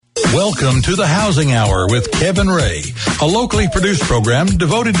Welcome to the Housing Hour with Kevin Ray, a locally produced program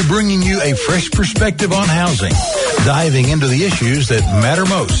devoted to bringing you a fresh perspective on housing, diving into the issues that matter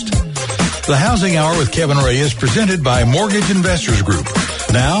most. The Housing Hour with Kevin Ray is presented by Mortgage Investors Group.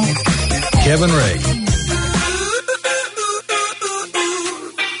 Now, Kevin Ray.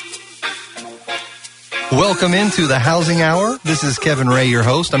 Welcome into the Housing Hour. This is Kevin Ray, your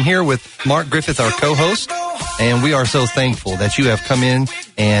host. I'm here with Mark Griffith, our co-host, and we are so thankful that you have come in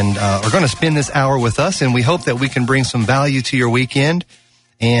and are going to spend this hour with us, and we hope that we can bring some value to your weekend.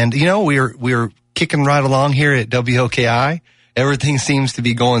 And, you know, we're kicking right along here at WOKI. Everything seems to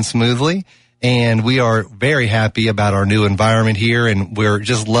be going smoothly, and we are very happy about our new environment here, and we're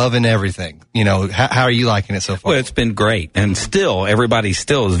just loving everything. You know, how are you liking it so far? Well, it's been great, and still, everybody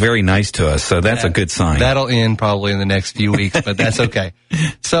still is very nice to us, so that's a good sign. That'll end probably in the next few weeks, but that's okay.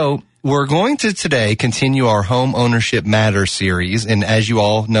 So we're going to today continue our Home Ownership Matters series, and as you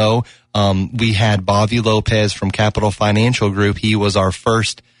all know, we had Bobby Lopez from Capital Financial Group. He was our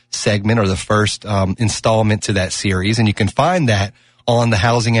first segment or the first installment to that series, and you can find that on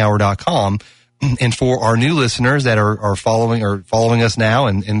thehousinghour.com. And for our new listeners that are following us now,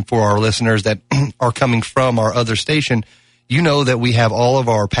 and for our listeners that are coming from our other station, you know that we have all of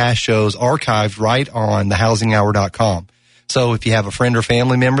our past shows archived right on thehousinghour.com. So if you have a friend or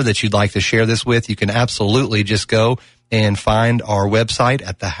family member that you'd like to share this with, you can absolutely just go and find our website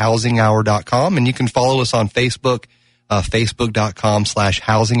at thehousinghour.com, and you can follow us on Facebook,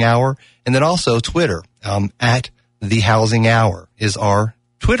 facebook.com/housinghour, and then also Twitter, at The Housing Hour is our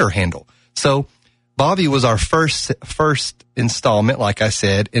Twitter handle. So Bobby was our first installment, like I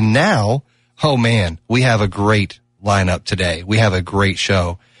said, and now, oh man, we have a great lineup today. We have a great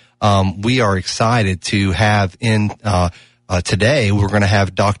show. We are excited to have today, we're going to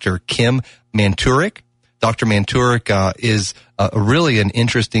have Dr. Kim Manturek. Dr. Manturek is really an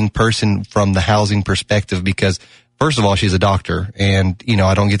interesting person from the housing perspective because, first of all, she's a doctor, and, you know,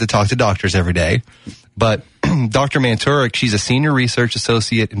 I don't get to talk to doctors every day. But Dr. Manturek, she's a senior research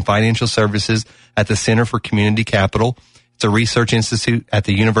associate in financial services at the Center for Community Capital. It's a research institute at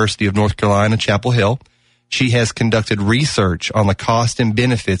the University of North Carolina, Chapel Hill. She has conducted research on the cost and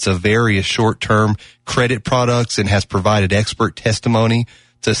benefits of various short-term credit products and has provided expert testimony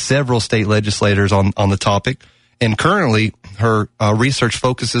to several state legislators on the topic. And currently, her research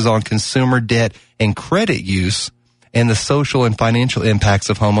focuses on consumer debt and credit use and the social and financial impacts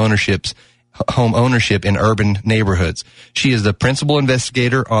of home ownership in urban neighborhoods. She is the principal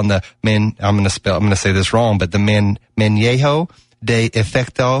investigator on the I'm going to say this wrong, but the Manejo de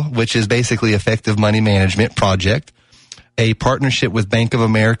Efecto, which is basically effective money management project, a partnership with Bank of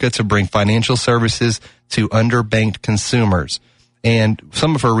America to bring financial services to underbanked consumers. And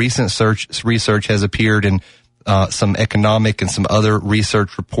some of her recent research has appeared in some economic and some other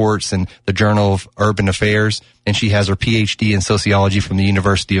research reports in the Journal of Urban Affairs, and she has her PhD in sociology from the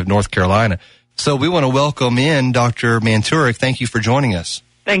University of North Carolina. So we want to welcome in Dr. Manturek. Thank you for joining us.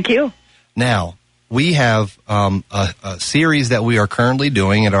 Thank you. Now, we have a series that we are currently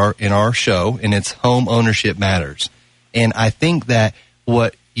doing in our show, and it's Home Ownership Matters. And I think that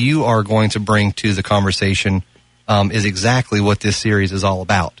what you are going to bring to the conversation is exactly what this series is all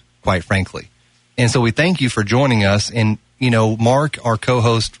about, quite frankly. And so we thank you for joining us. And, you know, Mark, our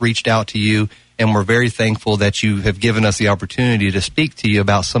co-host, reached out to you, and we're very thankful that you have given us the opportunity to speak to you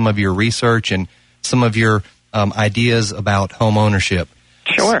about some of your research and some of your ideas about home ownership.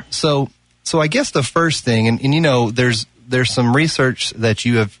 Sure. So I guess the first thing, and you know, there's some research that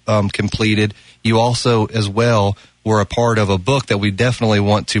you have completed. You also, as well, were a part of a book that we definitely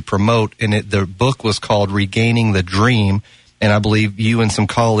want to promote, and the book was called Regaining the Dream. And I believe you and some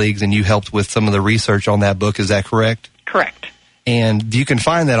colleagues, and you helped with some of the research on that book. Is that correct? Correct. And you can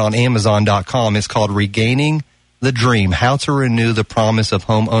find that on Amazon.com. It's called Regaining the Dream, How to Renew the Promise of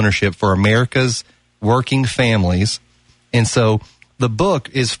Home Ownership for America's Working Families. And so the book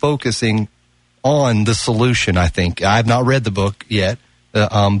is focusing on the solution, I think. I've not read the book yet,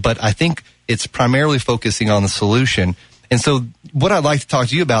 but I think it's primarily focusing on the solution. And so what I'd like to talk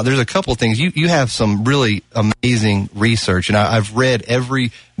to you about, there's a couple of things. You have some really amazing research, and I've read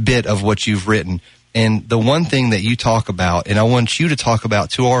every bit of what you've written. And the one thing that you talk about, and I want you to talk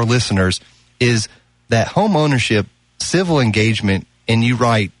about to our listeners, is that home ownership, civil engagement, and you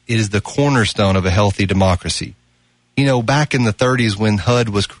write, it is the cornerstone of a healthy democracy. You know, back in the 30s when HUD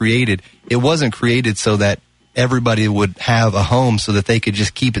was created, it wasn't created so that everybody would have a home so that they could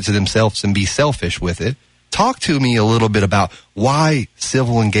just keep it to themselves and be selfish with it. Talk to me a little bit about why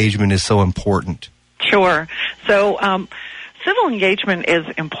civil engagement is so important. Sure. So civil engagement is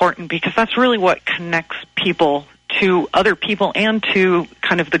important because that's really what connects people to other people and to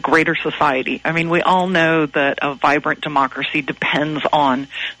kind of the greater society. I mean, we all know that a vibrant democracy depends on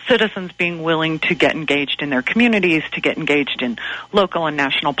citizens being willing to get engaged in their communities, to get engaged in local and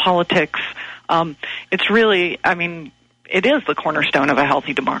national politics. It's really, I mean, it is the cornerstone of a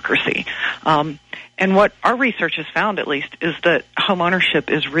healthy democracy. And what our research has found, at least, is that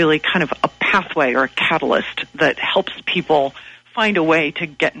homeownership is really kind of a pathway or a catalyst that helps people find a way to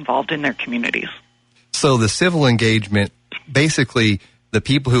get involved in their communities. So the civil engagement, basically the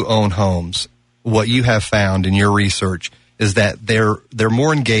people who own homes, what you have found in your research is that they're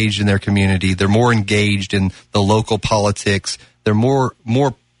more engaged in their community, they're more engaged in the local politics, they're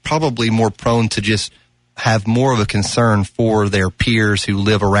probably more prone to just have more of a concern for their peers who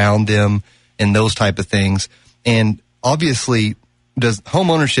live around them and those type of things. And obviously, does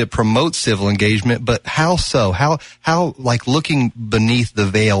homeownership promote civil engagement? But how so? How like looking beneath the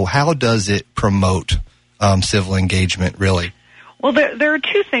veil, how does it promote civil engagement, really? Well, there are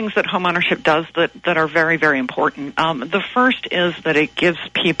two things that homeownership does that are very, very important. The first is that it gives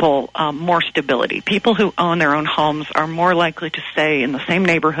people more stability. People who own their own homes are more likely to stay in the same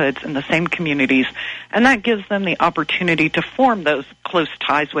neighborhoods, in the same communities, and that gives them the opportunity to form those close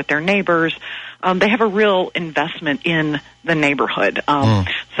ties with their neighbors. They have a real investment in the neighborhood.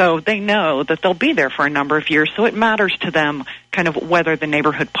 So they know that they'll be there for a number of years, so it matters to them kind of whether the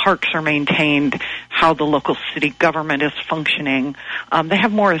neighborhood parks are maintained, how the local city government is functioning. They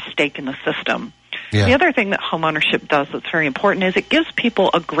have more at stake in the system. Yeah. The other thing that homeownership does that's very important is it gives people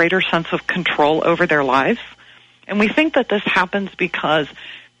a greater sense of control over their lives. And we think that this happens because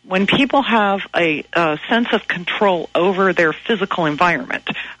when people have a sense of control over their physical environment,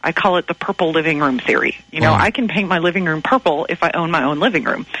 I call it the purple living room theory. You know, I can paint my living room purple if I own my own living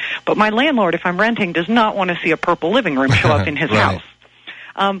room. But my landlord, if I'm renting, does not want to see a purple living room show up in his house.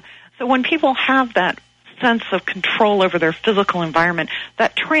 So when people have that sense of control over their physical environment,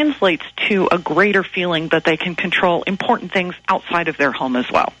 that translates to a greater feeling that they can control important things outside of their home as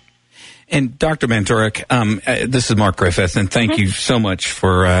well. And Dr. Manturek, this is Mark Griffith, and thank you so much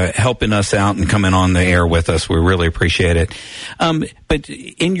for helping us out and coming on the air with us. We really appreciate it. But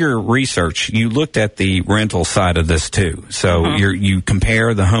in your research, you looked at the rental side of this too. So you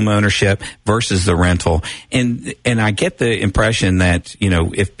compare the home ownership versus the rental, and I get the impression that, you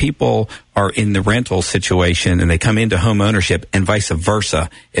know, if people are in the rental situation and they come into home ownership and vice versa,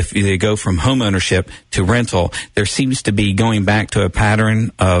 if they go from home ownership to rental, there seems to be going back to a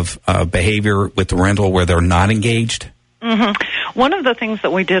pattern of behavior with the rental where they're not engaged. One of the things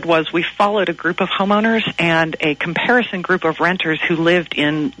that we did was we followed a group of homeowners and a comparison group of renters who lived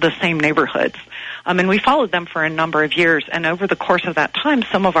in the same neighborhoods. And we followed them for a number of years, and over the course of that time,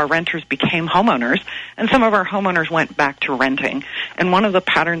 some of our renters became homeowners, and some of our homeowners went back to renting. And one of the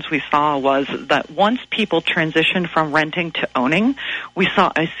patterns we saw was that once people transitioned from renting to owning, we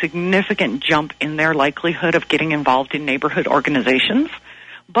saw a significant jump in their likelihood of getting involved in neighborhood organizations.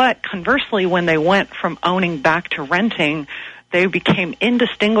 But conversely, when they went from owning back to renting, they became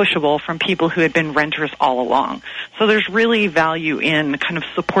indistinguishable from people who had been renters all along. So there's really value in kind of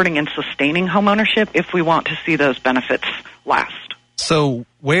supporting and sustaining homeownership if we want to see those benefits last. So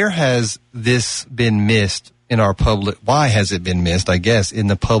where has this been missed in our public? Why has it been missed, I guess, in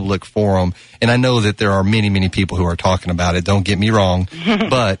the public forum? And I know that there are many, many people who are talking about it. Don't get me wrong.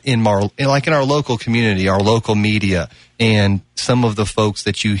 But in our local community, our local media, and some of the folks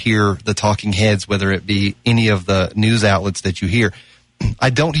that you hear, the talking heads, whether it be any of the news outlets that you hear, I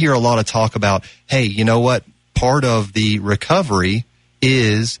don't hear a lot of talk about, hey, you know what? Part of the recovery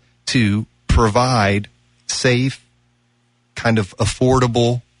is to provide safe, kind of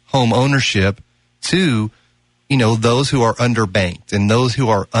affordable home ownership to, you know, those who are underbanked and those who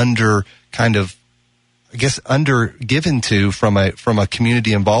are under kind of, I guess, under given to from a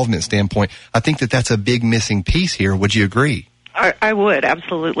community involvement standpoint. I think that that's a big missing piece here. Would you agree? I would,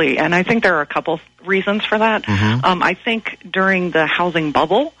 absolutely. And I think there are a couple reasons for that. I think during the housing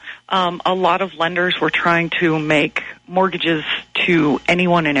bubble, a lot of lenders were trying to make mortgages to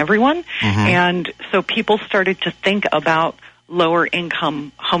anyone and everyone. And so people started to think about lower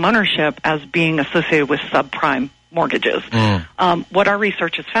income homeownership as being associated with subprime mortgages. What our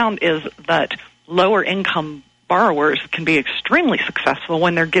research has found is that lower income borrowers can be extremely successful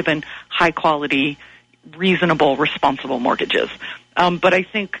when they're given high quality, reasonable, responsible mortgages. But I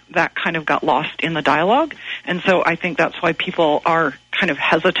think that kind of got lost in the dialogue. And so I think that's why people are kind of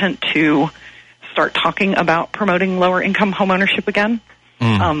hesitant to start talking about promoting lower income homeownership again.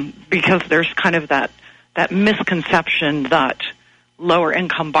 Because there's kind of that misconception that lower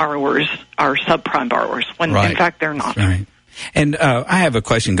income borrowers are subprime borrowers when in fact they're not. Right. And I have a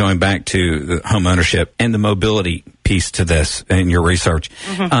question going back to the home ownership and the mobility piece to this in your research.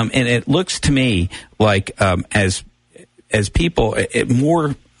 And it looks to me like as people,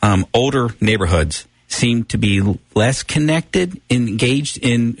 more older neighborhoods seem to be less connected, engaged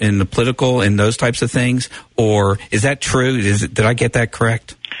in the political and those types of things. Or is that true? Did I get that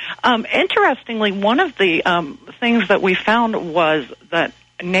correct? Interestingly, one of the things that we found was that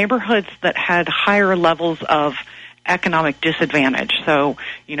neighborhoods that had higher levels of economic disadvantage, so,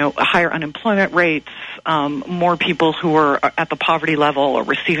 higher unemployment rates, more people who were at the poverty level or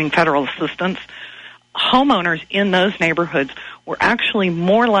receiving federal assistance, homeowners in those neighborhoods were actually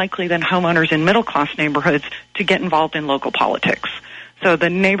more likely than homeowners in middle-class neighborhoods to get involved in local politics. So the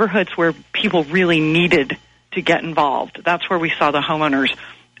neighborhoods where people really needed to get involved, that's where we saw the homeowners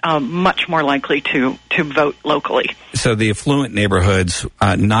much more likely to vote locally. So the affluent neighborhoods,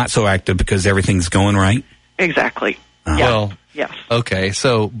 not so active because everything's going right? Exactly. Well, yes. Okay.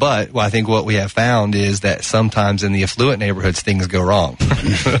 So, but I think what we have found is that sometimes in the affluent neighborhoods, things go wrong.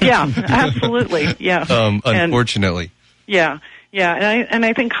 Yeah, absolutely. Yeah. Unfortunately. Yeah. And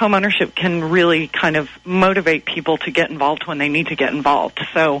I think homeownership can really kind of motivate people to get involved when they need to get involved.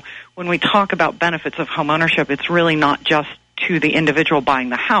 So when we talk about benefits of homeownership, it's really not just to the individual buying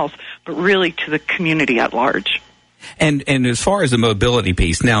the house, but really to the community at large. And as far as the mobility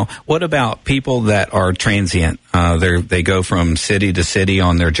piece, now, what about people that are transient? They go from city to city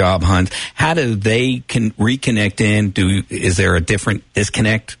on their job hunts. How do they reconnect in? Is there a different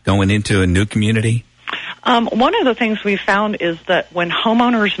disconnect going into a new community? One of the things we found is that when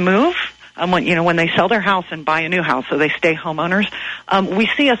homeowners move, when they sell their house and buy a new house, so they stay homeowners, we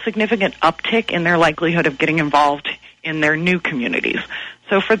see a significant uptick in their likelihood of getting involved in their new communities.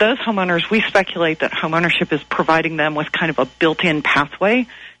 So for those homeowners, we speculate that homeownership is providing them with kind of a built-in pathway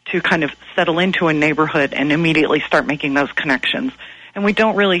to kind of settle into a neighborhood and immediately start making those connections. And we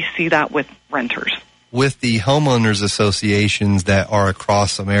don't really see that with renters. With the homeowners associations that are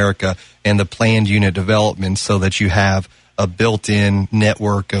across America and the planned unit development, so that you have a built-in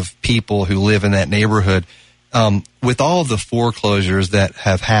network of people who live in that neighborhood, with all of the foreclosures that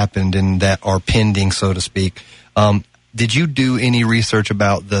have happened and that are pending, so to speak, did you do any research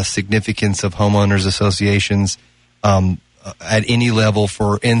about the significance of homeowners associations at any level?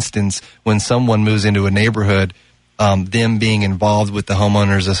 For instance, when someone moves into a neighborhood, them being involved with the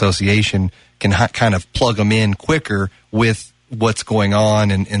homeowners association can kind of plug them in quicker with what's going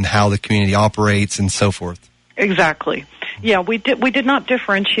on and how the community operates and so forth. Exactly. Yeah, we did not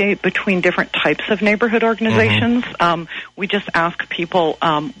differentiate between different types of neighborhood organizations. We just asked people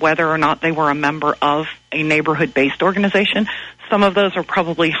whether or not they were a member of a neighborhood-based organization. Some of those are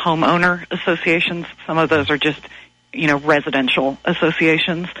probably homeowner associations. Some of those are just, residential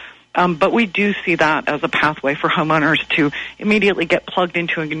associations. But we do see that as a pathway for homeowners to immediately get plugged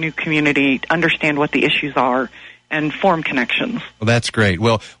into a new community, understand what the issues are, and form connections. Well, that's great.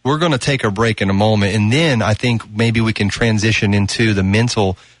 Well, we're going to take a break in a moment, and then I think maybe we can transition into the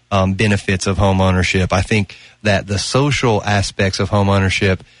mental benefits of home ownership. I think that the social aspects of home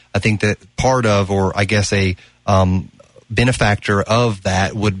ownership, I think that part of, or I guess a benefactor of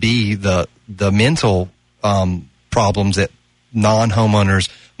that would be the mental problems that non-homeowners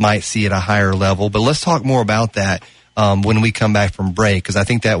might see at a higher level. But let's talk more about that when we come back from break, because I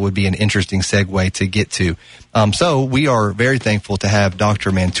think that would be an interesting segue to get to. So we are very thankful to have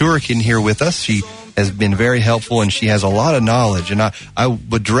Dr. Manturek in here with us. She has been very helpful, and she has a lot of knowledge. And I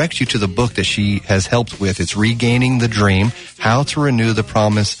would direct you to the book that she has helped with. It's Regaining the Dream, How to Renew the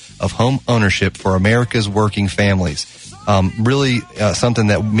Promise of Home Ownership for America's Working Families. Really something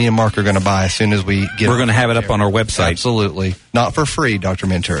that me and Mark are going to buy as soon as we get. We're going to have it up on our website. Absolutely. Not for free, Dr.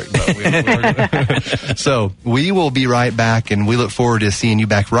 Manturek. So we will be right back, and we look forward to seeing you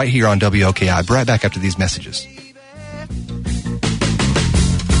back right here on WOKI. Right back after these messages.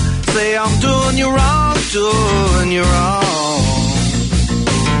 Say I'm doing you wrong, doing you wrong.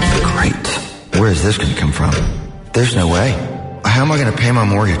 Great. Where is this going to come from? There's no way. How am I going to pay my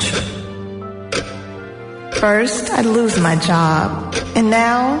mortgage? First, I'd lose my job, and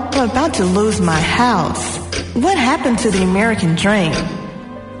now I'm about to lose my house. What happened to the American dream?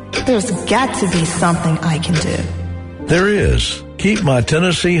 There's got to be something I can do. There is. Keep My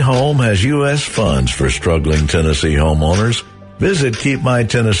Tennessee Home has U.S. funds for struggling Tennessee homeowners. Visit Keep My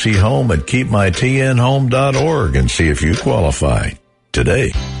Tennessee Home at keepmytnhome.org and see if you qualify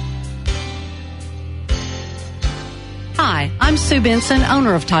today. Hi, I'm Sue Benson,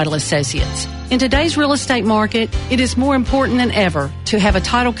 owner of Title Associates. In today's real estate market, it is more important than ever to have a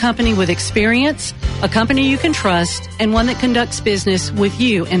title company with experience, a company you can trust, and one that conducts business with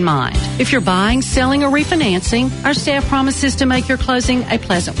you in mind. If you're buying, selling, or refinancing, our staff promises to make your closing a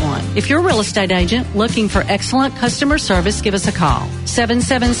pleasant one. If you're a real estate agent looking for excellent customer service, give us a call,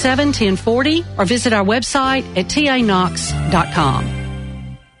 777-1040, or visit our website at tanox.com.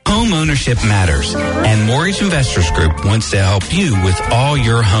 Home ownership matters, and Mortgage Investors Group wants to help you with all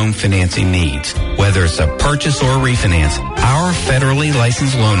your home financing needs. Whether it's a purchase or a refinance, our federally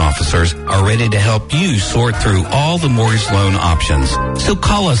licensed loan officers are ready to help you sort through all the mortgage loan options. So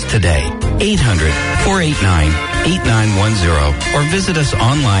call us today, 800-489-8910, or visit us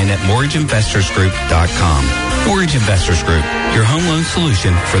online at mortgageinvestorsgroup.com. Mortgage Investors Group, your home loan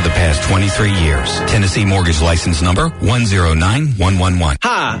solution for the past 23 years. Tennessee Mortgage License Number 109111.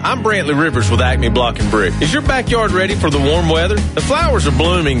 Hi, I'm Brantley Rivers with Acme Block and Brick. Is your backyard ready for the warm weather? The flowers are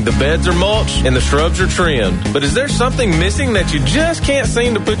blooming, the beds are mulched, and the shrubs are trimmed. But is there something missing that you just can't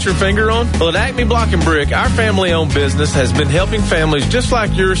seem to put your finger on? Well, at Acme Block and Brick, our family-owned business has been helping families just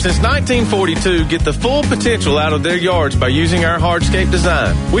like yours since 1942 get the full potential out of their yards by using our hardscape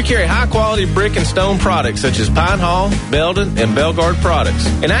design. We carry high-quality brick and stone products such as Pine Hall, Belden, and Belgard products.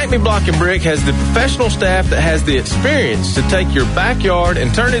 And Acme Block and Brick has the professional staff that has the experience to take your backyard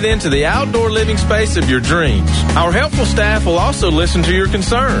and turn it into the outdoor living space of your dreams. Our helpful staff will also listen to your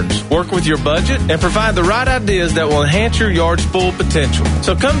concerns, work with your budget, and provide the right ideas that will enhance your yard's full potential.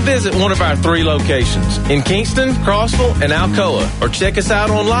 So come visit one of our 3 locations in Kingston, Crossville, and Alcoa, or check us out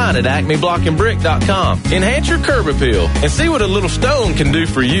online at acmeblockandbrick.com. Enhance your curb appeal and see what a little stone can do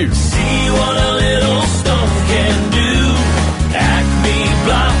for you. See what a little stone can do. Acme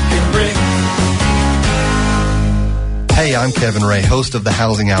Block and Brick. Hey, I'm Kevin Ray, host of The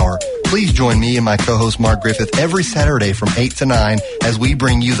Housing Hour. Please join me and my co-host Mark Griffith every Saturday from 8 to 9 as we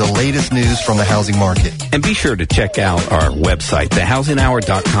bring you the latest news from the housing market. And be sure to check out our website,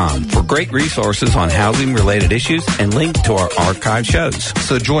 thehousinghour.com, for great resources on housing-related issues and links to our archive shows.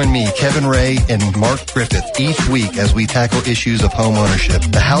 So join me, Kevin Ray, and Mark Griffith each week as we tackle issues of home ownership.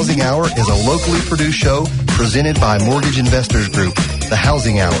 The Housing Hour is a locally produced show presented by Mortgage Investors Group. The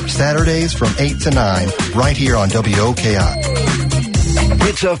Housing Hour, Saturdays from 8 to 9, right here on WOKI.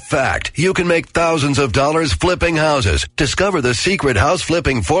 It's a fact. You can make thousands of dollars flipping houses. Discover the secret house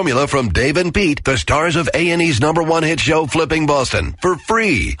flipping formula from Dave and Pete, the stars of A&E's #1 hit show, Flipping Boston, for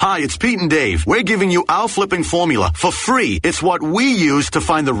free. Hi, it's Pete and Dave. We're giving you our flipping formula for free. It's what we use to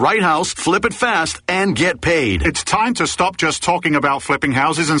find the right house, flip it fast, and get paid. It's time to stop just talking about flipping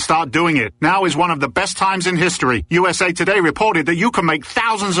houses and start doing it. Now is one of the best times in history. USA Today reported that you can make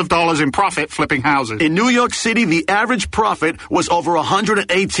thousands of dollars in profit flipping houses. In New York City, the average profit was over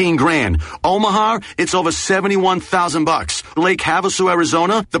 $118 grand. Omaha, it's over $71,000. Lake Havasu,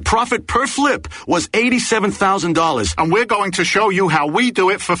 Arizona, the profit per flip was $87,000. And we're going to show you how we do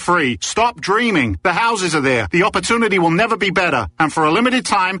it for free. Stop dreaming. The houses are there. The opportunity will never be better. And for a limited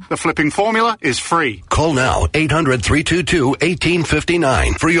time, the flipping formula is free. Call now,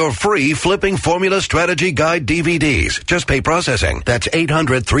 800-322-1859 for your free Flipping Formula Strategy Guide DVDs. Just pay processing. That's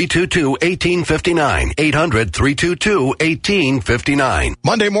 800-322-1859. 800-322-1859.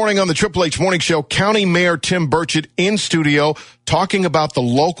 Monday morning on the Triple H Morning Show, County Mayor Tim Burchett in studio talking about the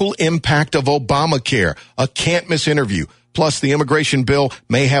local impact of Obamacare. A can't-miss interview. Plus, the immigration bill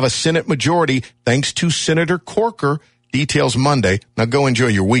may have a Senate majority thanks to Senator Corker. Details Monday. Now go enjoy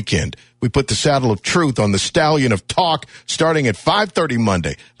your weekend. We put the saddle of truth on the stallion of talk starting at 5:30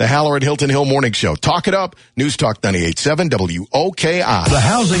 Monday. The Haller at Hilton Hill Morning Show. Talk it up. News Talk 98.7 WOKI. The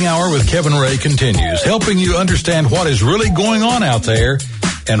Housing Hour with Kevin Ray continues, helping you understand what is really going on out there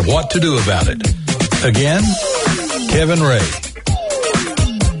and what to do about it. Again, Kevin Ray.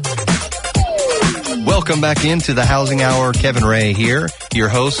 Welcome back into the Housing Hour. Kevin Ray here, your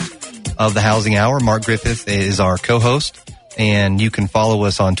host of the Housing Hour. Mark Griffith is our co-host, and you can follow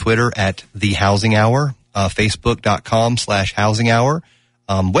us on Twitter at The Housing Hour, Facebook.com/Housing Hour,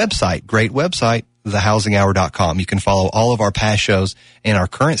 website, great website, thehousinghour.com. You can follow all of our past shows, and our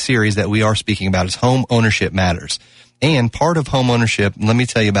current series that we are speaking about is Home Ownership Matters. And part of home ownership, let me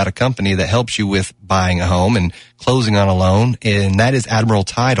tell you about a company that helps you with buying a home and closing on a loan, and that is Admiral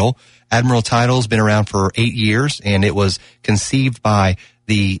Title. Admiral Title has been around for 8 years, and it was conceived by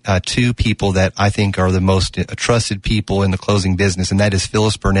the two people that I think are the most trusted people in the closing business, and that is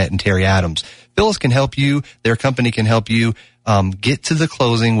Phyllis Burnett and Terry Adams. Phyllis can help you. Their company can help you get to the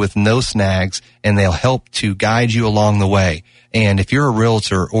closing with no snags, and they'll help to guide you along the way. And if you're a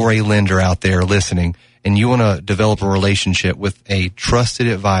realtor or a lender out there listening, and you want to develop a relationship with a trusted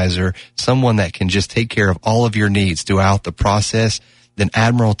advisor, someone that can just take care of all of your needs throughout the process, then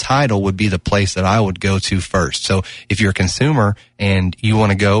Admiral Title would be the place that I would go to first. So if you're a consumer and you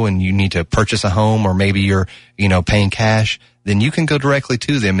want to go and you need to purchase a home, or maybe you're, paying cash, then you can go directly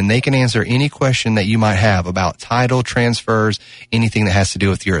to them and they can answer any question that you might have about title transfers, anything that has to do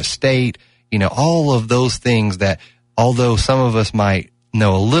with your estate, all of those things that, although some of us might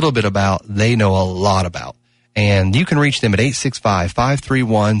know a little bit about, they know a lot about. And you can reach them at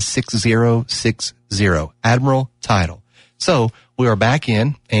 865-531-6060, Admiral Title. So we are back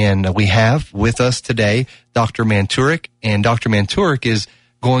in, and we have with us today Dr. Manturek, and Dr. Manturek is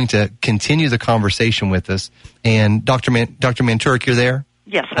going to continue the conversation with us. And Dr. Manturek, you're there?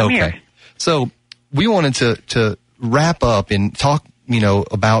 Yes, I'm here. So we wanted to wrap up and talk,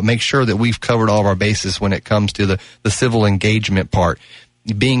 about make sure that we've covered all of our bases when it comes to the civil engagement part,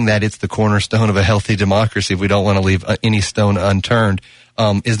 being that it's the cornerstone of a healthy democracy. We don't want to leave any stone unturned.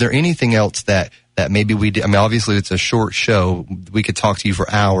 Is there anything else that maybe we did? I mean, obviously it's a short show. We could talk to you for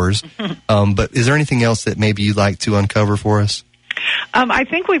hours. But is there anything else that maybe you'd like to uncover for us? I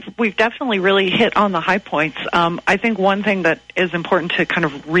think we've definitely really hit on the high points. I think one thing that is important to kind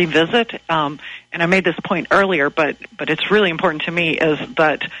of revisit, and I made this point earlier, but it's really important to me, is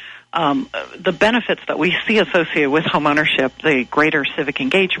that the benefits that we see associated with homeownership, the greater civic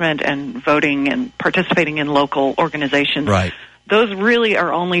engagement and voting and participating in local organizations, right, those really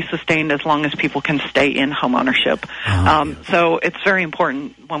are only sustained as long as people can stay in homeownership. So it's very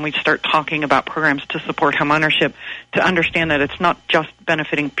important when we start talking about programs to support homeownership to understand that it's not just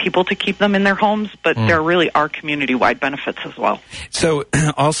benefiting people to keep them in their homes, but there really are community-wide benefits as well. So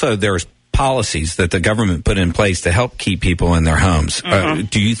also there's policies that the government put in place to help keep people in their homes.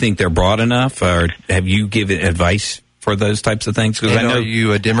 Do you think they're broad enough, or have you given advice for those types of things? Because I know, are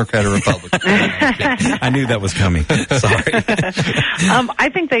you a Democrat or Republican? I knew that was coming. Sorry. I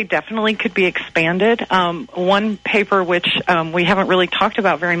think they definitely could be expanded. One paper which we haven't really talked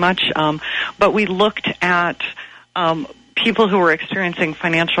about very much, but we looked at people who were experiencing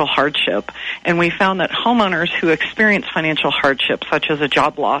financial hardship, and we found that homeowners who experience financial hardship, such as a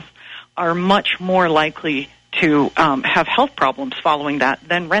job loss, are much more likely to have health problems following that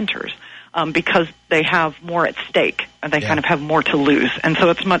than renters. Because they have more at stake, and they kind of have more to lose, and so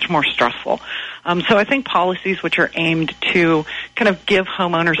it's much more stressful. So I think policies which are aimed to kind of give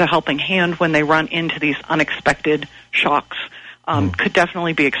homeowners a helping hand when they run into these unexpected shocks could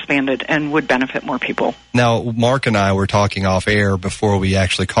definitely be expanded and would benefit more people. Now, Mark and I were talking off air before we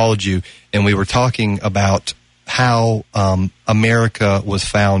actually called you, and we were talking about how America was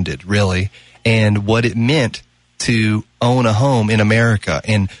founded, really, and what it meant to own a home in America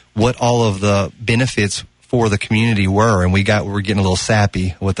and what all of the benefits for the community were. And we're getting a little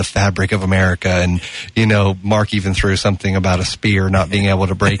sappy with the fabric of America. And, Mark even threw something about a spear not being able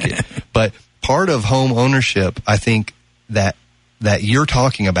to break it. But part of home ownership, I think that you're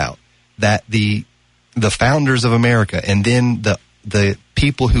talking about, that the founders of America and then the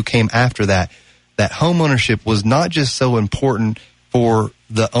people who came after that home ownership was not just so important for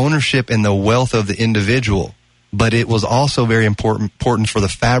the ownership and the wealth of the individual, but it was also very important for the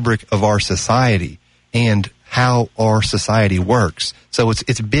fabric of our society and how our society works. So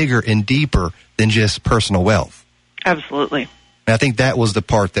it's bigger and deeper than just personal wealth. Absolutely. And I think that was the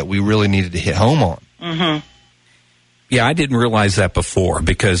part that we really needed to hit home on. Mm-hmm. Yeah, I didn't realize that before,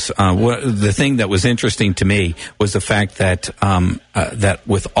 because the thing that was interesting to me was the fact that that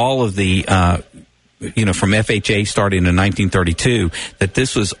with all of the from FHA starting in 1932, that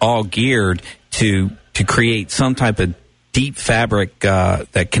this was all geared to create some type of deep fabric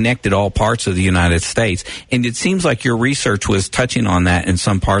that connected all parts of the United States. And it seems like your research was touching on that in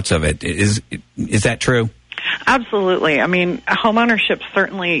some parts of it. Is that true? Absolutely. I mean, homeownership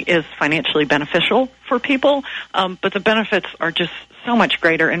certainly is financially beneficial for people, but the benefits are just so much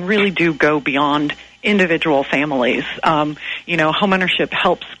greater and really do go beyond individual families. Homeownership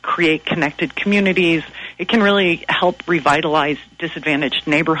helps create connected communities. It can really help revitalize disadvantaged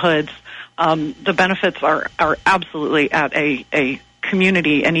neighborhoods. The benefits are absolutely at a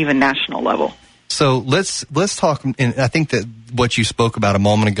community and even national level. So let's talk, and I think that what you spoke about a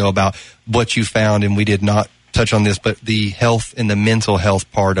moment ago about what you found, and we did not touch on this, but the health and the mental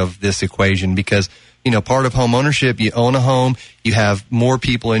health part of this equation, because, part of home ownership, you own a home, you have more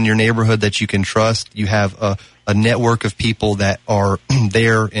people in your neighborhood that you can trust, you have a network of people that are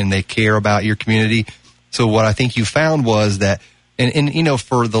there and they care about your community. So what I think you found was that, and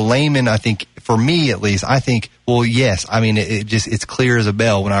for the layman, I think, for me at least, I think, well, yes, I mean, it's clear as a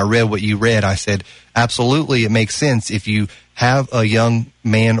bell. When I read what you read, I said, absolutely, it makes sense. If you have a young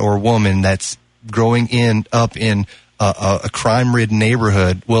man or woman that's growing up in a crime-ridden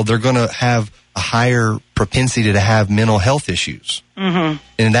neighborhood, well, they're going to have a higher propensity to have mental health issues. Mm-hmm.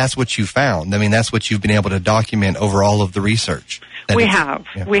 And that's what you found. I mean, that's what you've been able to document over all of the research. We have.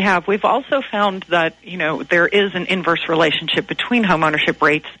 We've also found that, there is an inverse relationship between homeownership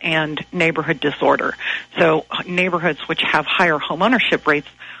rates and neighborhood disorder. So neighborhoods which have higher homeownership rates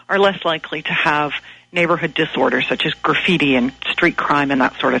are less likely to have neighborhood disorders such as graffiti and street crime and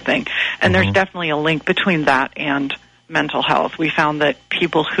that sort of thing. And there's definitely a link between that and mental health. We found that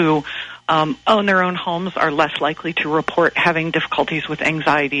people who own their own homes are less likely to report having difficulties with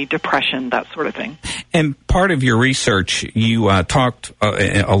anxiety, depression, that sort of thing. And part of your research, you talked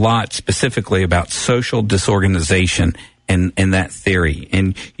a lot specifically about social disorganization and that theory.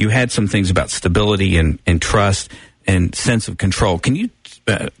 And you had some things about stability and trust and sense of control. Can you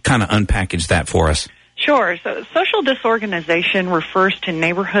kind of unpackage that for us? Sure. So social disorganization refers to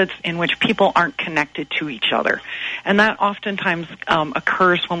neighborhoods in which people aren't connected to each other. And that oftentimes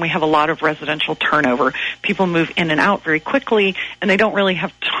occurs when we have a lot of residential turnover. People move in and out very quickly, and they don't really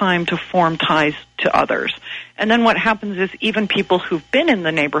have time to form ties to others. And then what happens is even people who've been in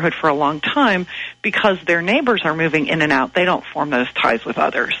the neighborhood for a long time, because their neighbors are moving in and out, they don't form those ties with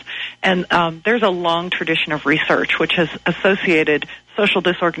others. And there's a long tradition of research which has associated social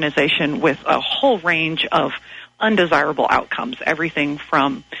disorganization with a whole range of undesirable outcomes, everything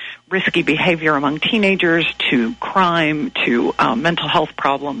from risky behavior among teenagers to crime to mental health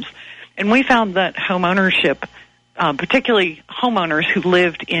problems. And we found that homeownership, particularly homeowners who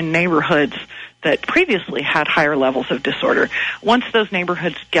lived in neighborhoods that previously had higher levels of disorder, once those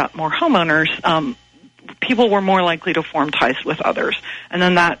neighborhoods got more homeowners, people were more likely to form ties with others. And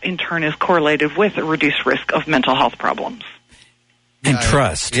then that, in turn, is correlated with a reduced risk of mental health problems. And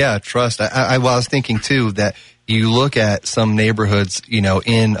trust. Trust. I was thinking, too, that you look at some neighborhoods,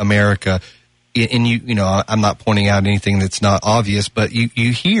 in America, and I'm not pointing out anything that's not obvious, but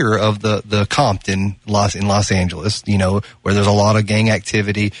you hear of the Compton in Los Angeles, where there's a lot of gang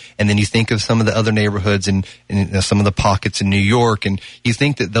activity, and then you think of some of the other neighborhoods and some of the pockets in New York, and you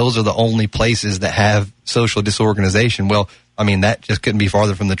think that those are the only places that have social disorganization. Well, I mean, that just couldn't be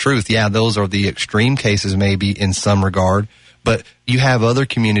farther from the truth. Yeah, those are the extreme cases maybe in some regard, but you have other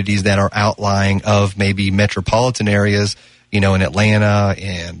communities that are outlying of maybe metropolitan areas, in Atlanta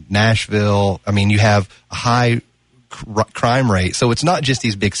and Nashville. I mean, you have a high crime rate. So it's not just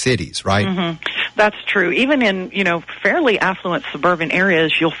these big cities, right? Mm-hmm. That's true. Even in, fairly affluent suburban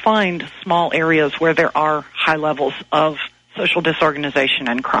areas, you'll find small areas where there are high levels of social disorganization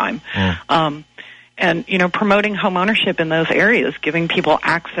and crime. And, promoting home ownership in those areas, giving people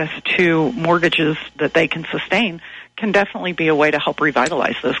access to mortgages that they can sustain, can definitely be a way to help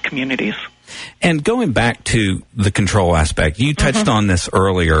revitalize those communities. And going back to the control aspect, you touched on this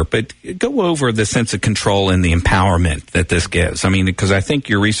earlier, but go over the sense of control and the empowerment that this gives. I mean, because I think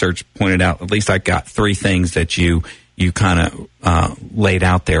your research pointed out, at least I got 3 things that you kind of laid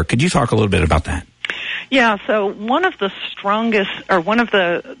out there. Could you talk a little bit about that? Yeah, so one of the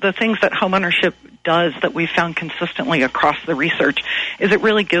things that homeownership does that we've found consistently across the research is it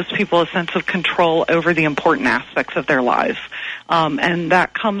really gives people a sense of control over the important aspects of their lives. And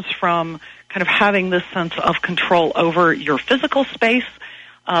that comes from kind of having this sense of control over your physical space.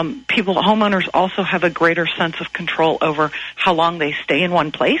 Homeowners also have a greater sense of control over how long they stay in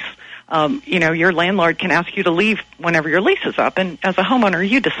one place. Your landlord can ask you to leave whenever your lease is up, and as a homeowner,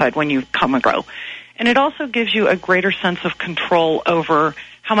 you decide when you come and go. And it also gives you a greater sense of control over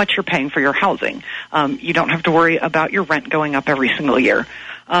how much you're paying for your housing. You don't have to worry about your rent going up every single year.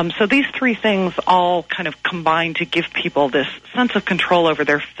 So these 3 things all kind of combine to give people this sense of control over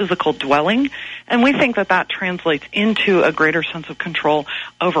their physical dwelling. And we think that translates into a greater sense of control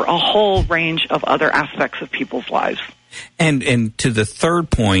over a whole range of other aspects of people's lives. And to the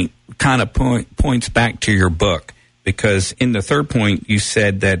third point, kind of points back to your book, because in the third point you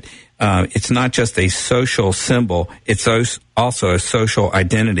said that it's not just a social symbol, it's also a social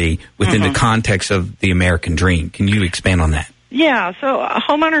identity within the context of the American dream. Can you expand on that? Yeah, so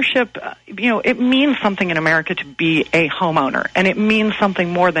homeownership, it means something in America to be a homeowner, and it means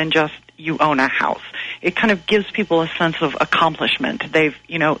something more than just you own a house. It kind of gives people a sense of accomplishment. They've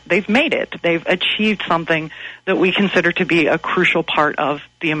made it. They've achieved something that we consider to be a crucial part of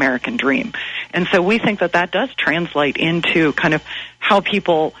the American dream. And so we think that does translate into kind of how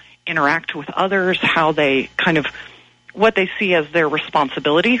people interact with others, how they what they see as their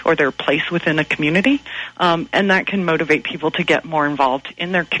responsibility or their place within a community, and that can motivate people to get more involved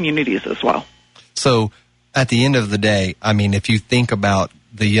in their communities as well. So at the end of the day, I mean, if you think about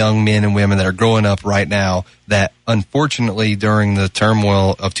the young men and women that are growing up right now that unfortunately during the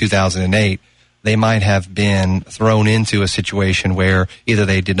turmoil of 2008 they might have been thrown into a situation where either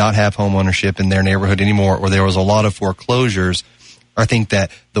they did not have home ownership in their neighborhood anymore, or there was a lot of foreclosures. I think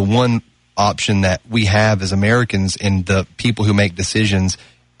that the one option that we have as Americans and the people who make decisions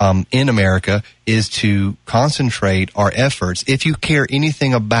in America is to concentrate our efforts. If you care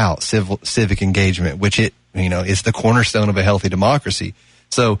anything about civic engagement, which is the cornerstone of a healthy democracy.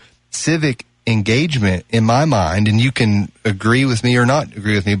 So civic engagement, in my mind, and you can agree with me or not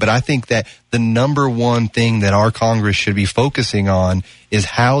agree with me, but I think that the number one thing that our Congress should be focusing on is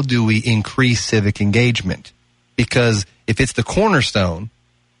how do we increase civic engagement? Because if it's the cornerstone,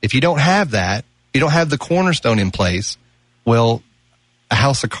 if you don't have that, you don't have the cornerstone in place, well, a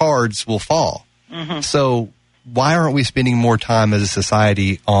house of cards will fall. Mm-hmm. So why aren't we spending more time as a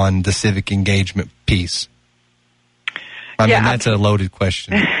society on the civic engagement piece? I mean, that's a loaded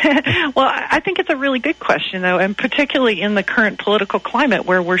question. Well, I think it's a really good question, though, and particularly in the current political climate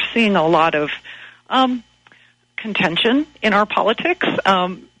where we're seeing a lot of contention in our politics.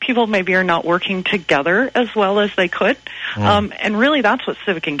 People maybe are not working together as well as they could. And really that's what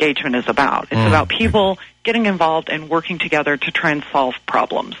civic engagement is about. It's about people getting involved and working together to try and solve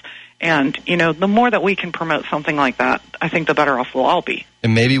problems. And, the more that we can promote something like that, I think the better off we'll all be.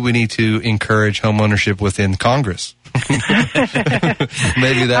 And maybe we need to encourage home ownership within Congress.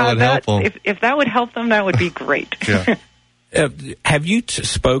 Maybe that would help them. If that would help them, that would be great. Yeah. Have you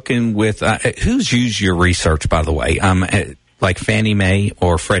spoken with, who's used your research, by the way? Like Fannie Mae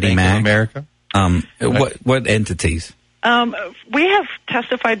or Freddie Mac? America? What entities? We have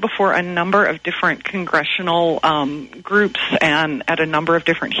testified before a number of different congressional groups and at a number of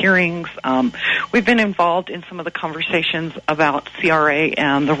different hearings. We've been involved in some of the conversations about CRA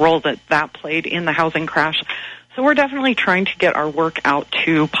and the role that played in the housing crash. So we're definitely trying to get our work out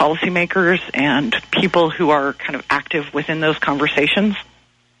to policymakers and people who are kind of active within those conversations.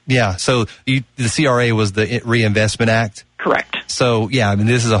 Yeah, so the CRA was the Reinvestment Act? Correct. So, yeah, I mean,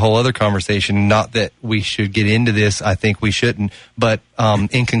 this is a whole other conversation. Not that we should get into this. I think we shouldn't. But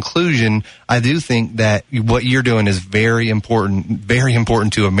in conclusion, I do think that what you're doing is very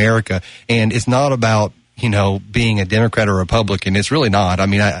important to America. And it's not about, being a Democrat or Republican. It's really not. I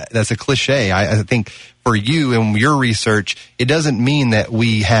mean, that's a cliche. I think for you and your research, it doesn't mean that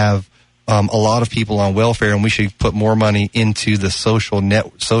we have a lot of people on welfare and we should put more money into the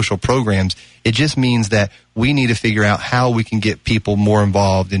social programs. It just means that we need to figure out how we can get people more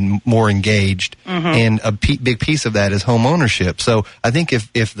involved and more engaged. Mm-hmm. And a big piece of that is home ownership. So I think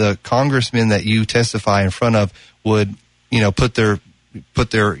if the congressmen that you testify in front of would, put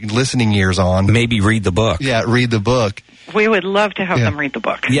their listening ears on. Maybe read the book. Yeah, read the book. We would love to have them read the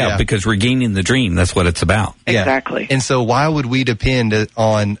book. Yeah, because regaining the dream, that's what it's about. Exactly. Yeah. And so why would we depend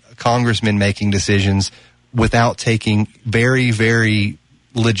on congressmen making decisions without taking very, very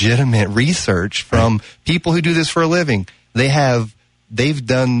legitimate research from people who do this for a living? They've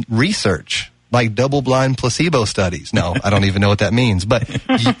done research, like double-blind placebo studies. No, I don't even know what that means. But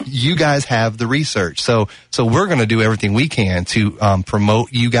you guys have the research. So we're going to do everything we can to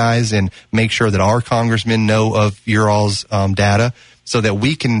promote you guys and make sure that our congressmen know of your all's data so that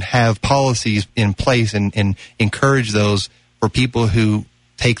we can have policies in place and encourage those for people who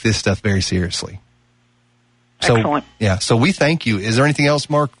take this stuff very seriously. Excellent. Yeah, so we thank you. Is there anything else,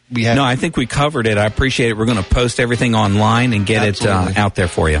 Mark? No, I think we covered it. I appreciate it. We're going to post everything online and get it out there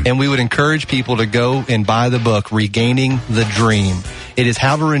for you. And we would encourage people to go and buy the book, Regaining the Dream. It is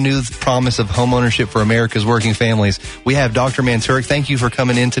How to Renew the Promise of Homeownership for America's Working Families. We have Dr. Manturek. Thank you for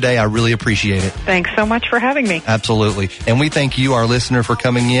coming in today. I really appreciate it. Thanks so much for having me. Absolutely. And we thank you, our listener, for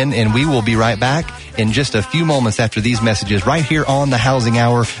coming in. And we will be right back in just a few moments after these messages right here on the Housing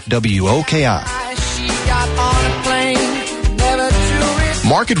Hour, WOKI.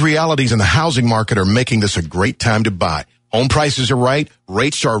 Market realities in the housing market are making this a great time to buy. Home prices are right.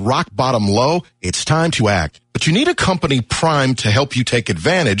 Rates are rock bottom low. It's time to act. But you need a company primed to help you take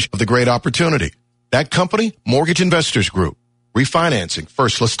advantage of the great opportunity. That company, Mortgage Investors Group. Refinancing.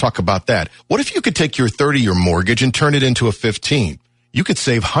 First, let's talk about that. What if you could take your 30-year mortgage and turn it into a 15? You could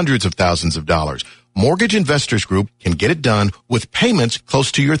save hundreds of thousands of dollars. Mortgage Investors Group can get it done with payments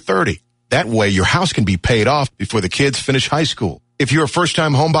close to your 30. That way, your house can be paid off before the kids finish high school. If you're a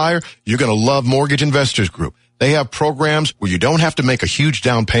first-time home buyer, you're going to love Mortgage Investors Group. They have programs where you don't have to make a huge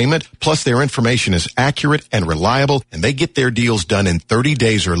down payment, plus their information is accurate and reliable, and they get their deals done in 30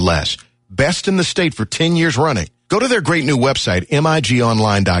 days or less. Best in the state for 10 years running. Go to their great new website,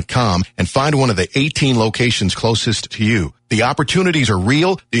 migonline.com, and find one of the 18 locations closest to you. The opportunities are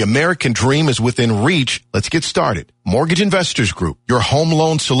real. The American dream is within reach. Let's get started. Mortgage Investors Group, your home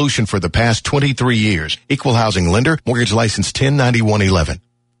loan solution for the past 23 years. Equal housing lender, mortgage license 109111.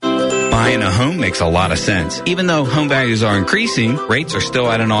 Buying a home makes a lot of sense. Even though home values are increasing, rates are still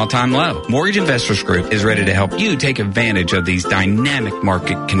at an all-time low. Mortgage Investors Group is ready to help you take advantage of these dynamic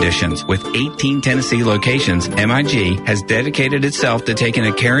market conditions. With 18 Tennessee locations, MIG has dedicated itself to taking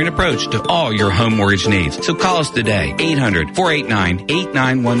a caring approach to all your home mortgage needs. So call us today,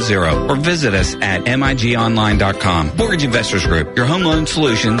 800-489-8910, or visit us at migonline.com. Mortgage Investors Group, your home loan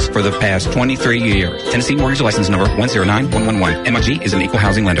solutions for the past 23 years. Tennessee Mortgage License Number 109111. MIG is an equal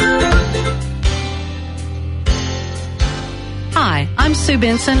housing lender. Hi, I'm Sue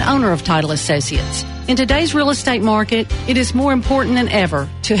Benson, owner of Title Associates. In today's real estate market, it is more important than ever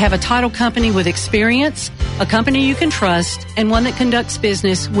to have a title company with experience, a company you can trust, and one that conducts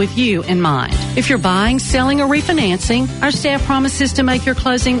business with you in mind. If you're buying, selling, or refinancing, our staff promises to make your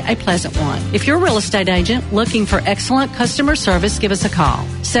closing a pleasant one. If you're a real estate agent looking for excellent customer service, give us a call,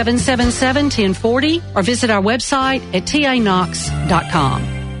 777-1040, or visit our website at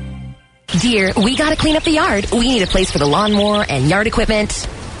tanox.com. Dear, we gotta clean up the yard. We need a place for the lawnmower and yard equipment.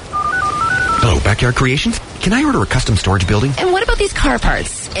 Hello, Backyard Creations. Can I order a custom storage building? And what about these car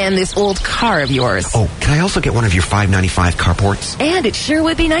parts? And this old car of yours? Oh, can I also get one of your $5.95 carports? And it sure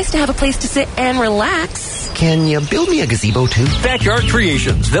would be nice to have a place to sit and relax. Can you build me a gazebo, too? Backyard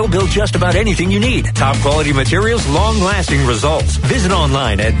Creations. They'll build just about anything you need. Top quality materials, long-lasting results. Visit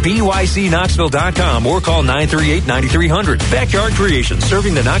online at bycknoxville.com or call 938-9300. Backyard Creations,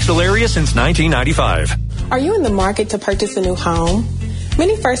 serving the Knoxville area since 1995. Are you in the market to purchase a new home?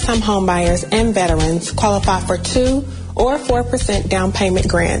 Many first-time home buyers and veterans qualify for 2 or 4% down payment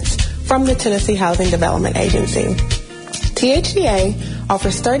grants from the Tennessee Housing Development Agency. THDA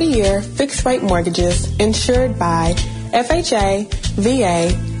offers 30-year fixed-rate mortgages insured by FHA,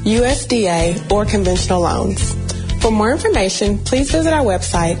 VA, USDA, or conventional loans. For more information, please visit our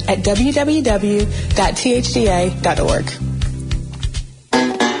website at www.thdA.org.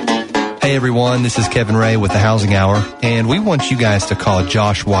 Hey everyone, this is Kevin Ray with the Housing Hour, and we want you guys to call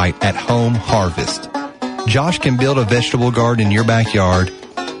Josh White at Home Harvest. Josh can build a vegetable garden in your backyard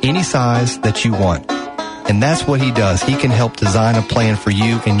any size that you want. And that's what he does. He can help design a plan for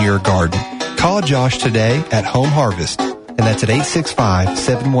you and your garden. Call Josh today at Home Harvest, and that's at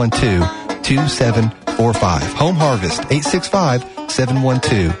 865-712-2745. Home Harvest,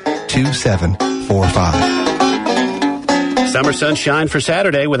 865-712-2745. Summer sunshine for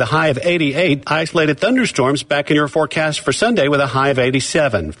Saturday with a high of 88. Isolated thunderstorms back in your forecast for Sunday with a high of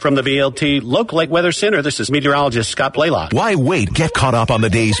 87. From the VLT Local Lake Weather Center, this is meteorologist Scott Blaylock. Why wait? Get caught up on the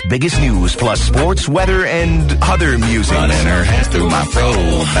day's biggest news, plus sports, weather, and other music. Running her hands through my fro,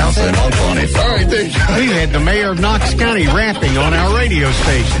 bouncing on 24. All right, we had the mayor of Knox County rapping on our radio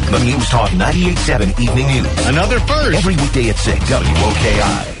station. The News Talk 98.7 Evening News. Another first. Every weekday at 6,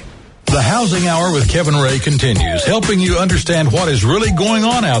 WOKI. The Housing Hour with Kevin Ray continues, helping you understand what is really going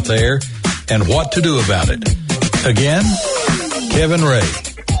on out there and what to do about it. Again, Kevin Ray.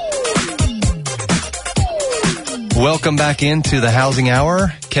 Welcome back into the Housing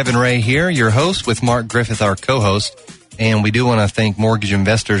Hour. Kevin Ray here, your host, with Mark Griffith, our co-host. And we do want to thank Mortgage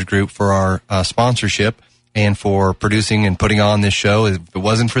Investors Group for our sponsorship and for producing and putting on this show. If it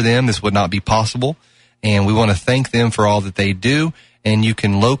wasn't for them, this would not be possible. And we want to thank them for all that they do. And you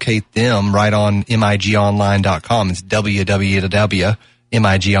can locate them right on migonline.com. It's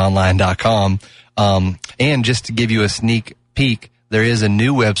www.migonline.com. And just to give you a sneak peek, there is a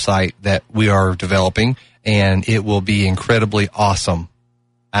new website that we are developing, and it will be incredibly awesome.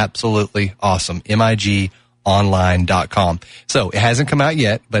 Absolutely awesome. migonline.com. So it hasn't come out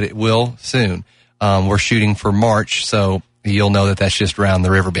yet, but it will soon. We're shooting for March, so you'll know that that's just around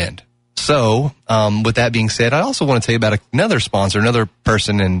the river bend. So, with that being said, I also want to tell you about another sponsor, another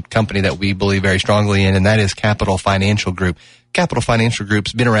person and company that we believe very strongly in, and that is Capital Financial Group. Capital Financial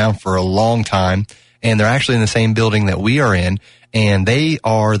Group's been around for a long time, and they're actually in the same building that we are in, and they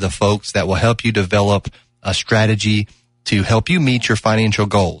are the folks that will help you develop a strategy to help you meet your financial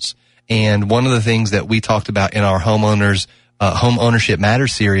goals. And one of the things that we talked about in our Home Ownership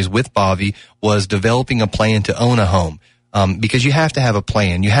Matters series with Bobby was developing a plan to own a home. Because you have to have a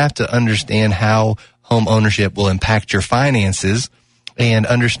plan. You have to understand how home ownership will impact your finances and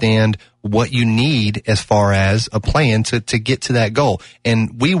understand what you need as far as a plan to get to that goal.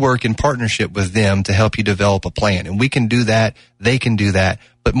 And we work in partnership with them to help you develop a plan. And we can do that. They can do that.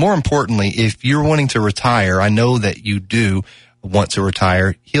 But more importantly, if you're wanting to retire, I know that you do want to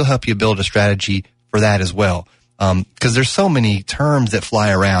retire, he'll help you build a strategy for that as well. Because there's so many terms that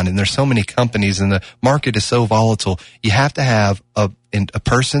fly around, and there's so many companies, and the market is so volatile. You have to have a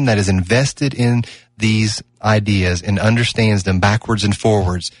person that is invested in these ideas and understands them backwards and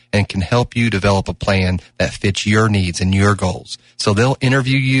forwards and can help you develop a plan that fits your needs and your goals. So they'll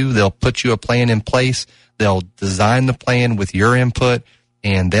interview you, they'll put you a plan in place, they'll design the plan with your input,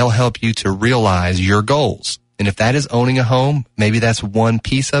 and they'll help you to realize your goals. And if that is owning a home, maybe that's one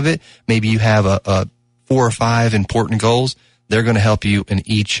piece of it. Maybe you have a 4 or 5 important goals. They're going to help you in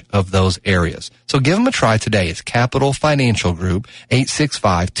each of those areas. So give them a try today. It's Capital Financial Group,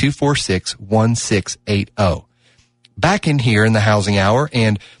 865-246-1680. Back in here in the Housing Hour,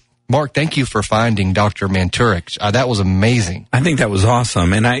 and Mark, thank you for finding Dr. Manturek. That was amazing. I think that was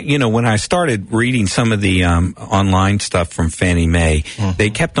awesome. And when I started reading some of the online stuff from Fannie Mae, they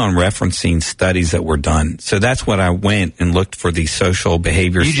kept on referencing studies that were done. So that's what I went and looked for these social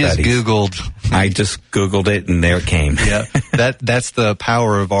behavior studies. You just Googled. I just Googled it, and there it came. Yeah, that's the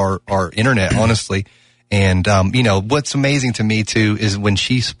power of our internet, honestly. And, what's amazing to me, too, is when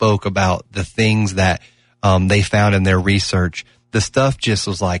she spoke about the things that they found in their research, the stuff just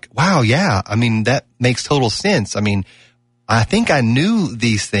was like, wow, yeah. I mean, that makes total sense. I mean, I think I knew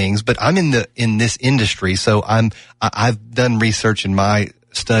these things, but I'm in this industry, so I've done research in my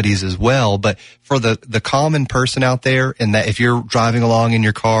studies as well. But for the common person out there, and that if you're driving along in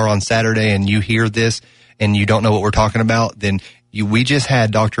your car on Saturday and you hear this and you don't know what we're talking about, then we just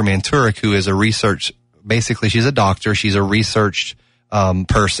had Dr. Manturek, who is basically she's a doctor. She's a research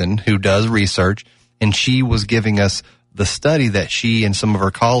person who does research, and she was giving us the study that she and some of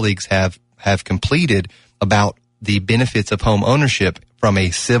her colleagues have completed about the benefits of home ownership from a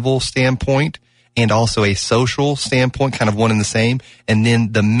civil standpoint and also a social standpoint, kind of one and the same, and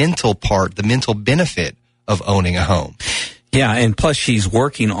then the mental part, the mental benefit of owning a home. Yeah, and plus she's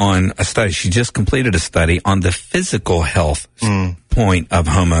working on a study. She just completed a study on the physical health point of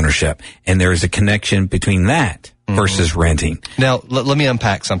home ownership, and there is a connection between that versus renting. Now, let me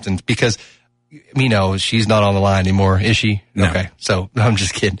unpack something, because she's not on the line anymore, is she? No. Okay, so I'm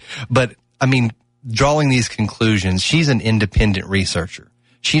just kidding. But, drawing these conclusions, she's an independent researcher.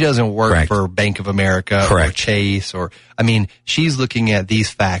 She doesn't work for Bank of America or Chase she's looking at these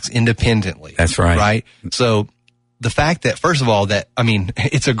facts independently. That's right. Right? So the fact that, first of all,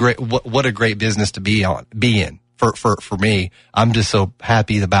 it's a great, what a great business to be in. For me, I'm just so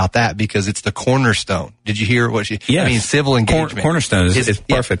happy about that, because it's the cornerstone. Did you hear what Yes. Civil engagement. Cornerstone is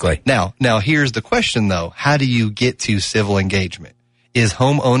perfectly. Yeah. Now here's the question though. How do you get to civil engagement? Is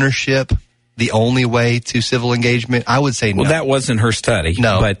home ownership the only way to civil engagement? I would say no. Well, that wasn't her study.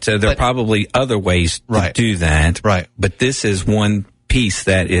 No. But there are probably other ways to do that. Right. But this is one piece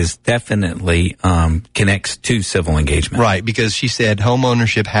that is definitely connects to civil engagement. Right, because she said home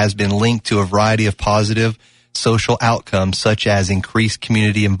ownership has been linked to a variety of positive social outcomes, such as increased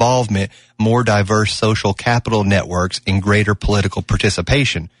community involvement, more diverse social capital networks, and greater political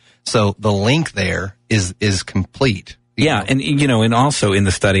participation. So the link there is complete. Yeah, and also in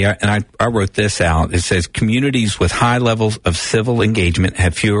the study, I wrote this out. It says communities with high levels of civil engagement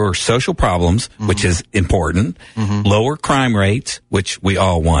have fewer social problems, which is important, lower crime rates, which we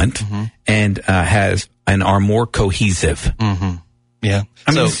all want, and are more cohesive. Yeah,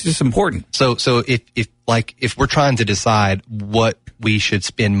 it's just important. So if we're trying to decide what we should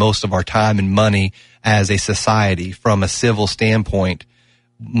spend most of our time and money as a society from a civil standpoint,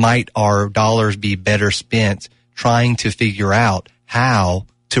 might our dollars be better spent trying to figure out how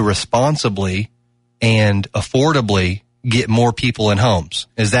to responsibly and affordably get more people in homes?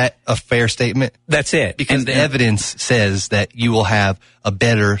 Is that a fair statement? That's it. Because the evidence says that you will have a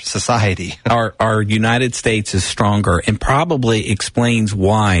better society. Our United States is stronger, and probably explains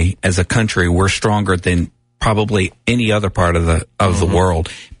why, as a country, we're stronger than probably any other part of the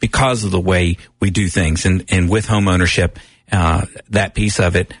world, because of the way we do things. And with home ownership, that piece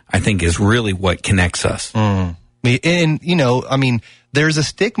of it, I think, is really what connects us. And, there's a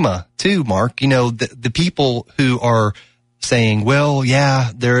stigma too, Mark. The people who are saying, well, yeah,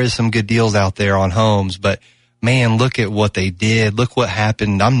 there is some good deals out there on homes, but man, look at what they did. Look what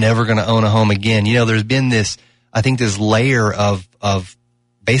happened. I'm never going to own a home again. There's been this layer of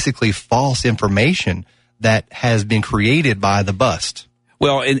basically false information that has been created by the bust.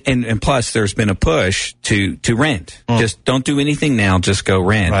 Well, and plus there's been a push to rent. Just don't do anything now, just go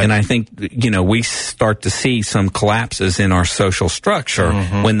rent. Right. And I think, we start to see some collapses in our social structure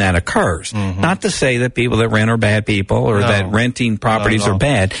when that occurs. Not to say that people that rent are bad people or that renting properties are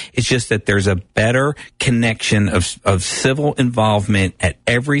bad. It's just that there's a better connection of civil involvement at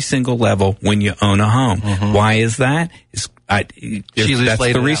every single level when you own a home. Why is that? That's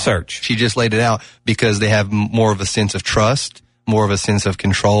the research. She just laid it out because they have more of a sense of trust, more of a sense of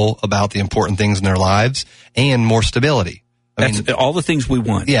control about the important things in their lives, and more stability. That's all the things we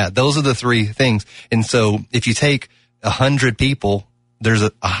want. Yeah, those are the three things. And so if you take 100 people, there's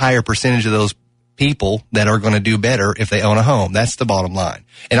a higher percentage of those people that are going to do better if they own a home. That's the bottom line.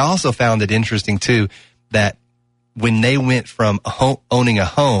 And I also found it interesting too that when they went from owning a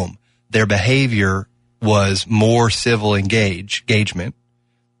home, their behavior was more civil engagement.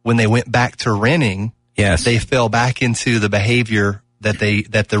 When they went back to renting, they fell back into the behavior that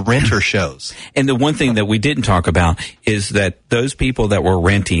the renter shows. And the one thing that we didn't talk about is that those people that were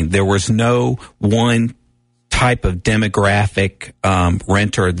renting, there was no one type of demographic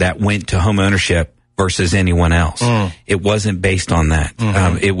renter that went to home ownership versus anyone else. It wasn't based on that.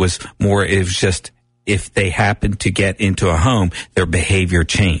 It was just if they happened to get into a home, their behavior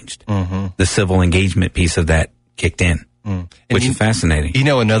changed. The civil engagement piece of that kicked in. Which is fascinating. You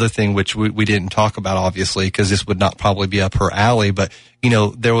know, another thing which we didn't talk about, obviously, because this would not probably be up her alley, but, you know,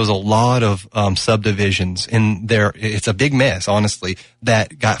 there was a lot of subdivisions in there. It's a big mess, honestly,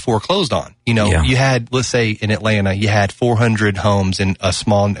 that got foreclosed on. You know, you had, let's say in Atlanta, you had 400 homes in a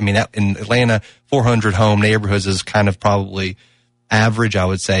small, in Atlanta, 400 home neighborhoods is kind of probably average, I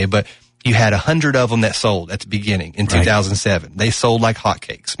would say, but you had 100 of them that sold at the beginning in 2007. They sold like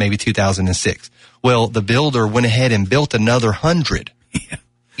hotcakes, maybe 2006. Well, the builder went ahead and built another 100,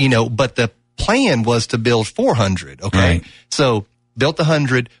 you know, but the plan was to build 400. Okay. Right. So built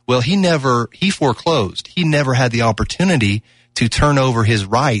 100. Well, he foreclosed. He never had the opportunity to turn over his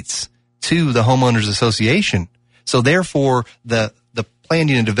rights to the homeowners association. So therefore the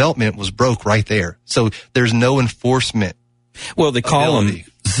planning and development was broke right there. So there's no enforcement. Well, they call them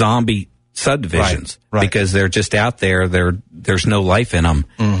zombie subdivisions because they're just out there. There's no life in them,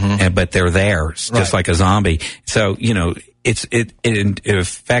 but they're there just like a zombie. So, you know, it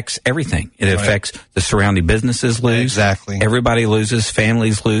affects everything. It affects the surrounding businesses lose. Exactly. Everybody loses.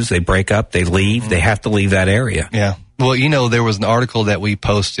 Families lose. They break up. They leave. They have to leave that area. Yeah. Well, you know, there was an article that we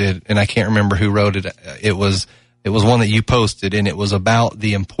posted, and I can't remember who wrote it. It was one that you posted, and it was about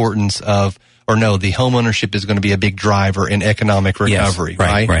the importance of, the homeownership is going to be a big driver in economic recovery,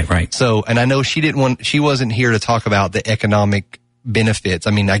 right? So, and I know she wasn't here to talk about the economic benefits.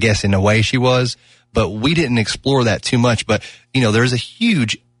 I mean, I guess in a way she was, but we didn't explore that too much. But, you know, there's a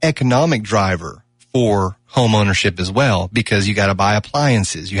huge economic driver for homeownership as well, because you got to buy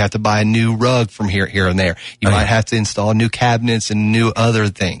appliances. You have to buy a new rug from here and there. You might have to install new cabinets and new other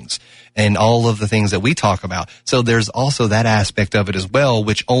things, and all of the things that we talk about. So there's also that aspect of it as well,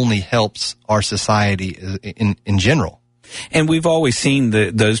 which only helps our society in general. And we've always seen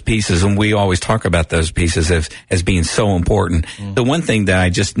those pieces, and we always talk about those pieces as being so important. The one thing that I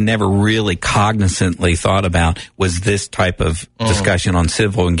just never really cognizantly thought about was this type of discussion on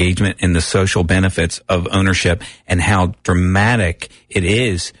civil engagement and the social benefits of ownership and how dramatic it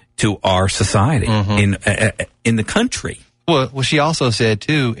is to our society in the country. Well, she also said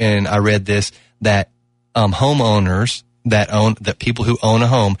too, and I read this, that homeowners that people who own a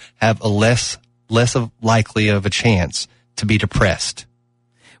home have a less likely of a chance to be depressed.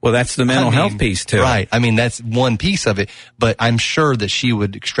 Well, that's the mental health piece too. Right. I mean, that's one piece of it, but I'm sure that she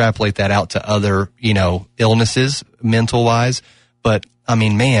would extrapolate that out to other, you know, illnesses, mental wise. But I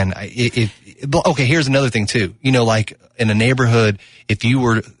mean, man, okay, here's another thing too. You know, like in a neighborhood, if you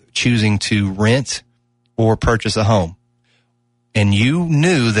were choosing to rent or purchase a home, and you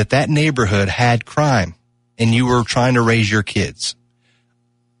knew that neighborhood had crime, and you were trying to raise your kids,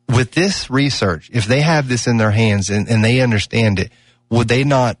 with this research, if they have this in their hands and they understand it, would they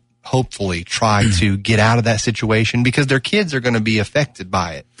not hopefully try to get out of that situation? Because their kids are going to be affected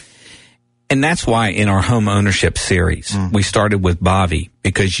by it. And that's why in our home ownership series, we started with Bobby,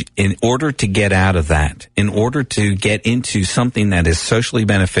 because in order to get out of that, in order to get into something that is socially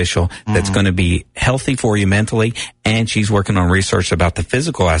beneficial, that's going to be healthy for you mentally, and she's working on research about the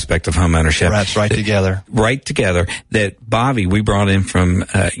physical aspect of home ownership. That's right together. Right together. That Bobby, we brought in from,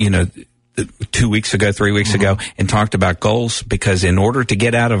 2 weeks ago, 3 weeks ago, and talked about goals, because in order to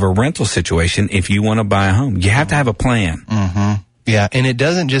get out of a rental situation, if you want to buy a home, you have to have a plan. Yeah, and it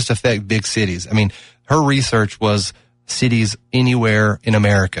doesn't just affect big cities. I mean, her research was cities anywhere in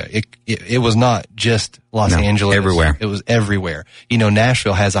America. It was not just Los Angeles. Everywhere. It was everywhere. You know,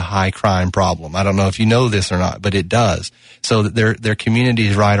 Nashville has a high crime problem. I don't know if you know this or not, but it does. So their community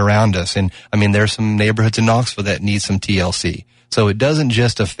is right around us. And I mean, there's some neighborhoods in Knoxville that need some TLC. So it doesn't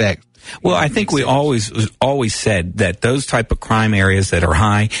just affect. Well, I think we always said that those type of crime areas that are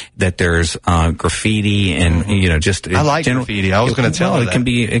high, that there's graffiti and just I like graffiti. I was going to tell her that.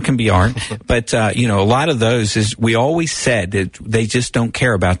 It can be art, but a lot of those is we always said that they just don't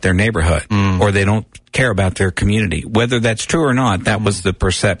care about their neighborhood or they don't care about their community. Whether that's true or not, that was the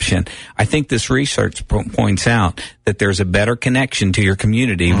perception. I think this research points out that there's a better connection to your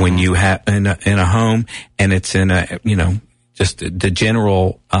community when you have in a home, and it's in a, just the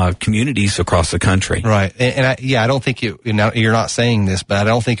general communities across the country. Right. And I don't think you're not saying this, but I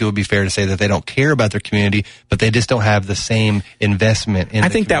don't think it would be fair to say that they don't care about their community, but they just don't have the same investment in I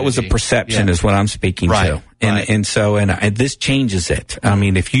think that was a perception is what I'm speaking to. And so this changes it. I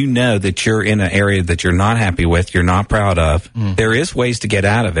mean, if you know that you're in an area that you're not happy with, you're not proud of, there is ways to get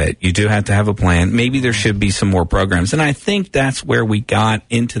out of it. You do have to have a plan. Maybe there should be some more programs. And I think that's where we got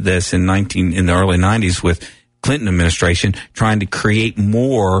into this in the early 90s with Clinton administration trying to create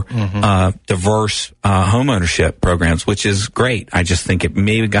more diverse homeownership programs, which is great. I just think it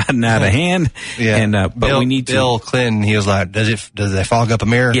may have gotten out of hand. Yeah. And but we need Bill Clinton, he was like, does they fog up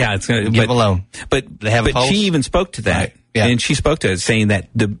America? Yeah, it's going to give them alone. But she even spoke to that. Right. Yeah. And she spoke to it, saying that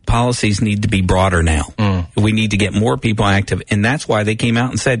the policies need to be broader now. We need to get more people active, and that's why they came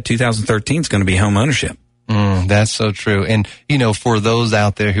out and said 2013 is going to be home ownership. That's so true. And, for those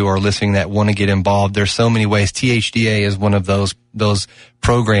out there who are listening that want to get involved, there's so many ways. THDA is one of those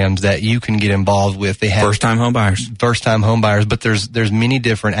programs that you can get involved with. They have first-time home buyers, but there's many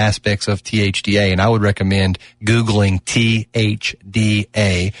different aspects of THDA, and I would recommend Googling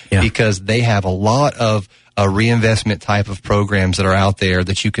THDA because they have a lot of reinvestment type of programs that are out there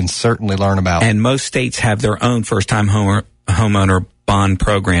that you can certainly learn about. And most states have their own first-time homeowner bond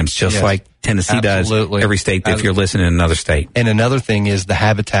programs, just like Tennessee does. Every state, if you're listening in another state. And another thing is the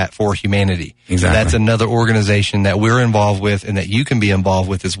Habitat for Humanity. Exactly. That's another organization that we're involved with and that you can be involved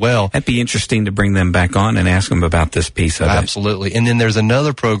with as well. That'd be interesting to bring them back on and ask them about this piece of it. Absolutely. And then there's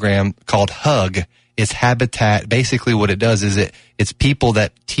another program called HUG. It's Habitat. Basically what it does is it's people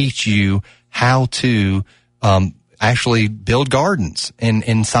that teach you how to actually build gardens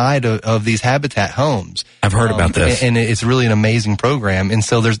inside of these Habitat homes. I've heard about this. And it's really an amazing program. And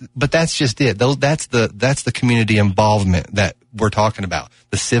so but that's just it. That's the community involvement that we're talking about.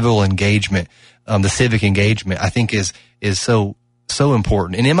 The civil engagement, the civic engagement, I think is so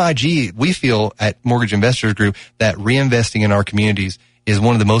important. And MIG, we feel at Mortgage Investors Group that reinvesting in our communities is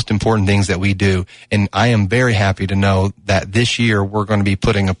one of the most important things that we do. And I am very happy to know that this year we're going to be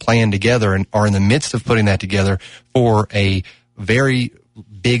putting a plan together and are in the midst of putting that together for a very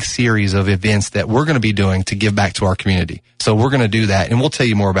big series of events that we're going to be doing to give back to our community. So we're going to do that, and we'll tell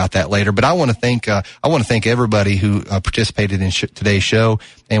you more about that later. But I want to thank everybody who participated in today's show,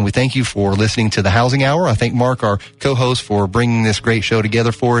 and we thank you for listening to the Housing Hour. I thank Mark, our co-host, for bringing this great show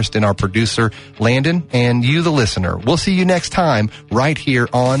together for us, and our producer Landon, and you, the listener. We'll see you next time right here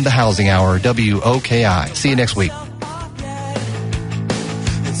on the Housing Hour, WOKI. See you next week.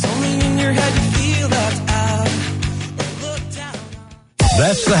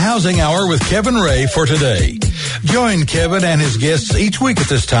 That's the Housing Hour with Kevin Ray for today. Join Kevin and his guests each week at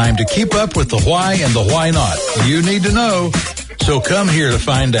this time to keep up with the why and the why not. You need to know, so come here to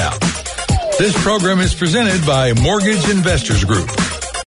find out. This program is presented by Mortgage Investors Group.